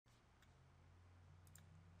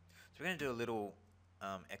So we're going to do a little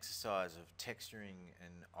exercise of texturing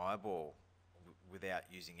an eyeball without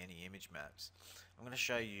using any image maps. I'm going to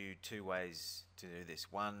show you two ways to do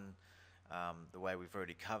this. One, the way we've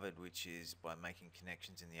already covered, which is by making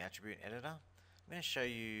connections in the attribute editor. I'm going to show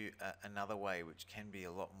you another way which can be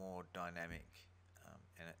a lot more dynamic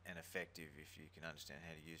and effective if you can understand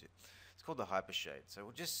how to use it. It's called the Hypershade. So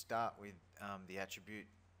we'll just start with the attribute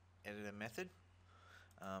editor method.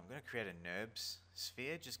 I'm going to create a NURBS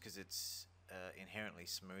sphere just because it's inherently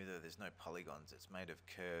smoother. There's no polygons. It's made of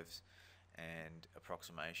curves and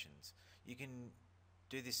approximations. You can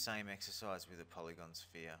do this same exercise with a polygon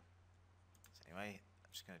sphere. So anyway,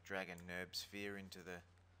 I'm just going to drag a NURBS sphere into the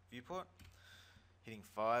viewport, hitting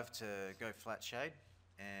 5 to go flat shade,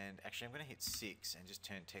 and actually I'm going to hit 6 and just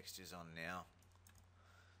turn textures on now.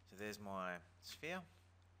 So there's my sphere.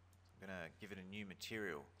 I'm going to give it a new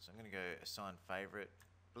material. So I'm going to go assign favorite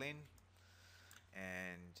blend,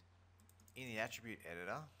 and in the attribute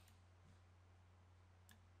editor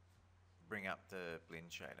bring up the blend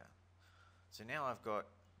shader. So now I've got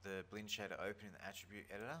the blend shader open in the attribute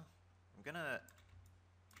editor. I'm going to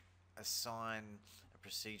assign a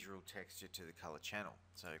procedural texture to the color channel.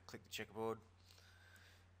 So click the checkerboard,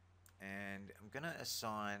 and I'm going to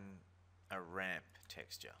assign a ramp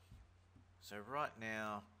texture. So right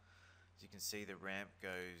now, as you can see, the ramp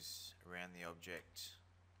goes around the object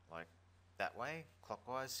like that way,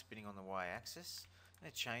 clockwise, spinning on the y-axis. I'm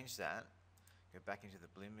going to change that, go back into the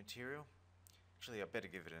blend material. Actually, I better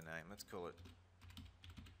give it a name. Let's call it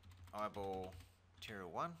eyeball material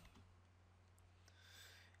 1.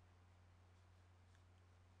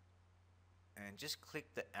 And just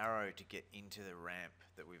click the arrow to get into the ramp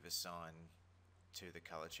that we've assigned to the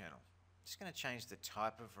color channel. Just going to change the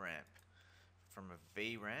type of ramp from a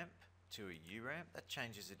V ramp to a U ramp. That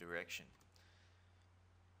changes the direction.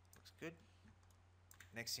 Looks good.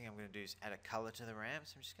 Next thing I'm going to do is add a color to the ramp.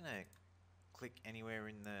 So I'm just going to click anywhere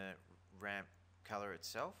in the ramp color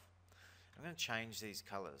itself. I'm going to change these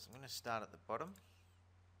colors. I'm going to start at the bottom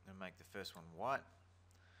and make the first one white.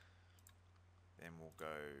 Then we'll go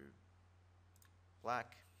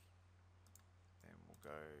black. Then we'll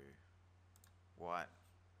go white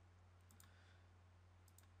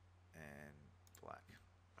and black.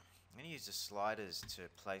 I'm going to use the sliders to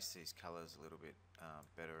place these colors a little bit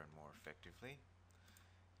better and more effectively.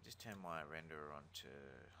 Just turn my renderer on to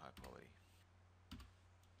high quality.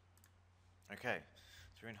 Okay,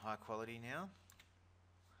 so we're in high quality now,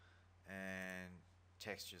 and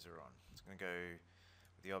textures are on. So I'm going to go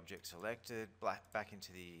with the object selected, back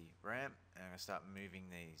into the ramp, and I'm going to start moving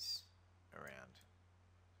these around.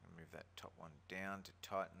 I'm going to move that top one down to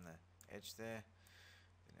tighten the edge there.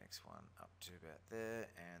 The next one up to about there,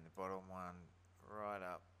 and the bottom one right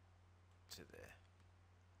up to there.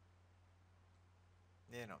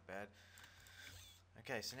 Yeah, not bad.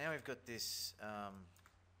 Okay, so now we've got this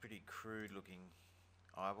pretty crude looking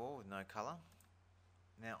eyeball with no color.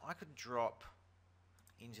 Now I could drop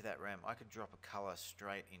into that ramp, I could drop a color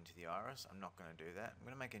straight into the iris. I'm not going to do that. I'm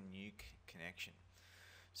going to make a new connection.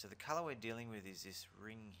 So the color we're dealing with is this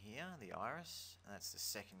ring here, the iris, and that's the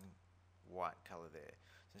second white color there.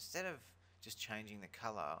 So instead of just changing the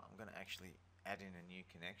color, I'm going to actually add in a new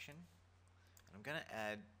connection, and I'm going to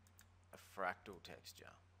add a fractal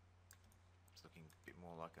texture. It's looking a bit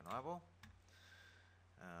more like an eyeball,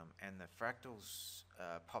 and the fractals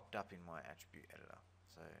popped up in my attribute editor.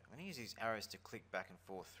 So I'm going to use these arrows to click back and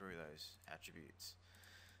forth through those attributes,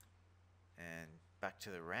 and back to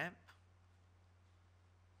the ramp,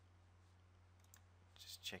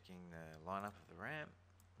 just checking the lineup of the ramp.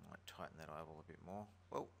 I might tighten that eyeball a bit more.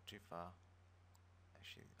 Whoa, too far.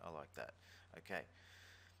 Actually, I like that. Okay,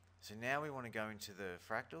 so now we want to go into the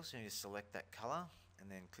fractal, so you need to select that color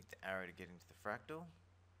and then click the arrow to get into the fractal.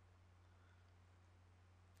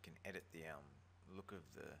 You can edit the look of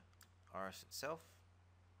the iris itself.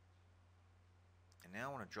 And now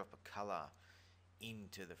I want to drop a color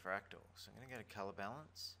into the fractal. So I'm going to go to color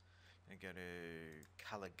balance. I'm going to go to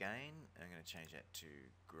color gain, and I'm going to change that to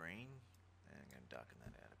green, and I'm going to darken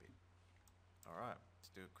that out a bit. Alright,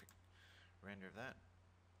 let's do a quick render of that.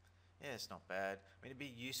 Yeah, it's not bad. I mean, it'd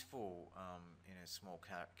be useful in a small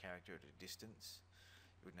character at a distance.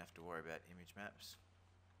 You wouldn't have to worry about image maps.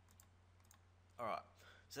 Alright,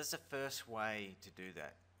 so that's the first way to do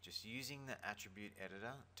that. Just using the attribute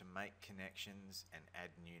editor to make connections and add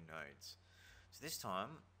new nodes. So this time,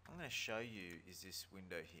 I'm going to show you is this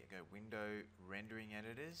window here. Go Window, Rendering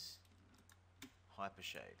Editors,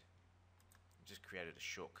 Hypershade. I just created a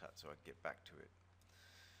shortcut so I can get back to it.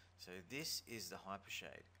 So this is the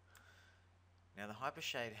Hypershade. Now the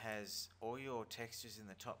Hypershade has all your textures in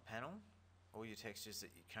the top panel, all your textures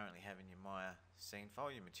that you currently have in your Maya scene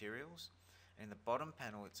file, your materials. And in the bottom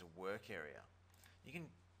panel, it's a work area. You can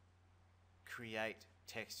create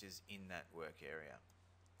textures in that work area.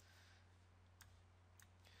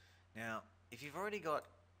 Now, if you've already got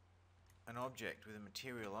an object with a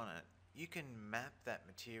material on it, you can map that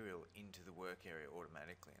material into the work area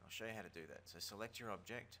automatically, and I'll show you how to do that. So select your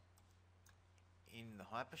object. In the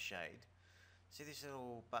Hypershade, see this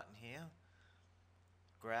little button here?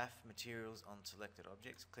 Graph materials on selected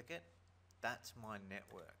objects, click it. That's my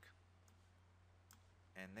network.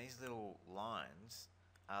 And these little lines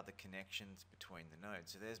are the connections between the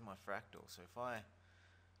nodes. So there's my fractal. So if I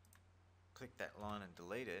click that line and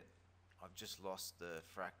delete it, I've just lost the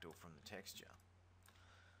fractal from the texture.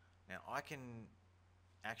 Now I can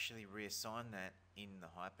actually reassign that in the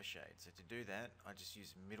Hypershade. So to do that, I just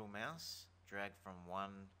use middle mouse, drag from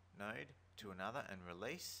one node to another and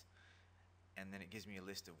release, and then it gives me a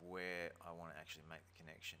list of where I want to actually make the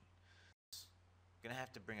connection. I'm going to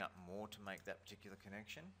have to bring up more to make that particular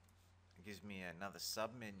connection. It gives me another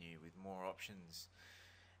sub menu with more options,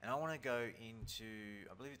 and I want to go into,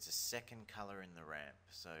 I believe it's a second color in the ramp.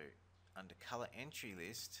 So under color entry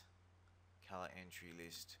list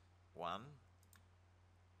 1,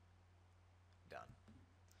 done.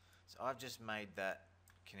 So I've just made that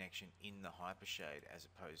connection in the Hypershade as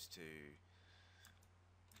opposed to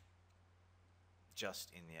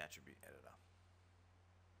just in the attribute editor.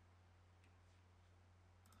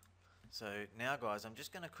 So now guys, I'm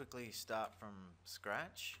just going to quickly start from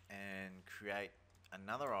scratch and create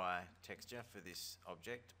another eye texture for this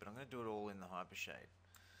object, but I'm going to do it all in the Hypershade.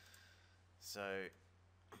 So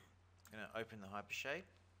I'm going to open the Hypershade,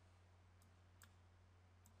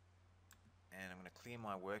 and I'm going to clear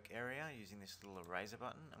my work area using this little eraser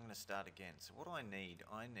button. I'm going to start again. So what do I need?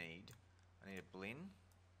 I need a blend.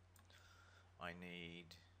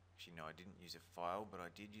 Actually no, I didn't use a file, but I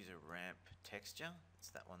did use a ramp texture. It's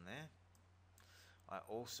that one there. I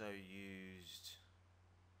also used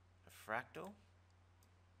a fractal.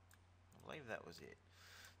 I believe that was it.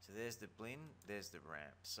 So there's the blend, there's the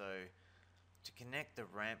ramp. So to connect the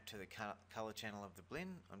ramp to the color channel of the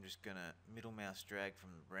blend, I'm just going to middle mouse drag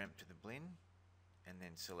from the ramp to the blend and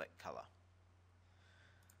then select color.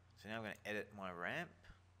 So now I'm going to edit my ramp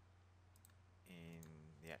in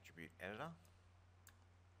the attribute editor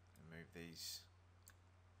and move these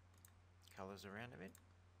colors around a bit.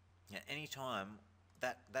 Now anytime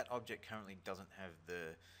that object currently doesn't have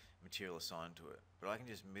the material assigned to it, but I can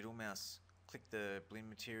just middle mouse click the blend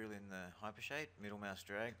material in the Hypershade, middle mouse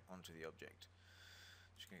drag onto the object.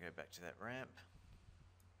 Just going to go back to that ramp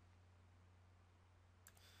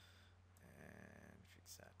and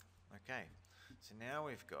fix that. Okay, so now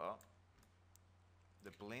we've got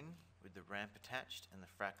the blend with the ramp attached and the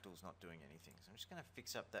fractal's not doing anything. So I'm just going to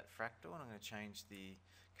fix up that fractal, and I'm going to change the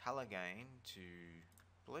color gain to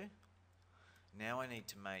blue. Now I need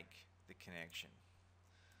to make the connection.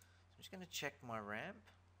 So I'm just going to check my ramp,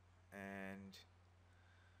 and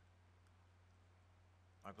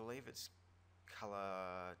I believe it's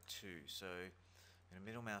color 2. So I'm going to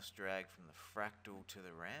middle mouse drag from the fractal to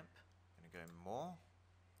the ramp. I'm going to go more,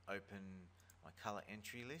 open my color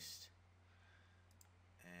entry list,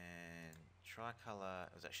 and try color,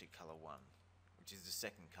 it was actually color 1, which is the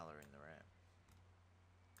second color in the ramp.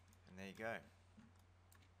 And there you go.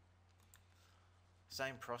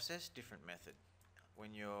 Same process, different method.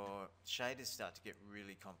 When your shaders start to get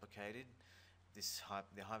really complicated, the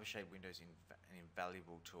Hypershade window is an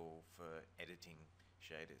invaluable tool for editing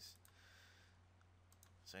shaders.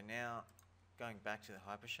 So now, going back to the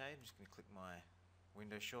Hypershade, I'm just going to click my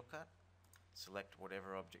window shortcut, select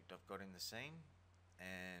whatever object I've got in the scene,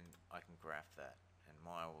 and I can graph that, and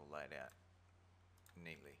Maya will lay it out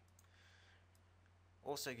neatly.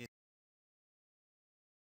 Also gives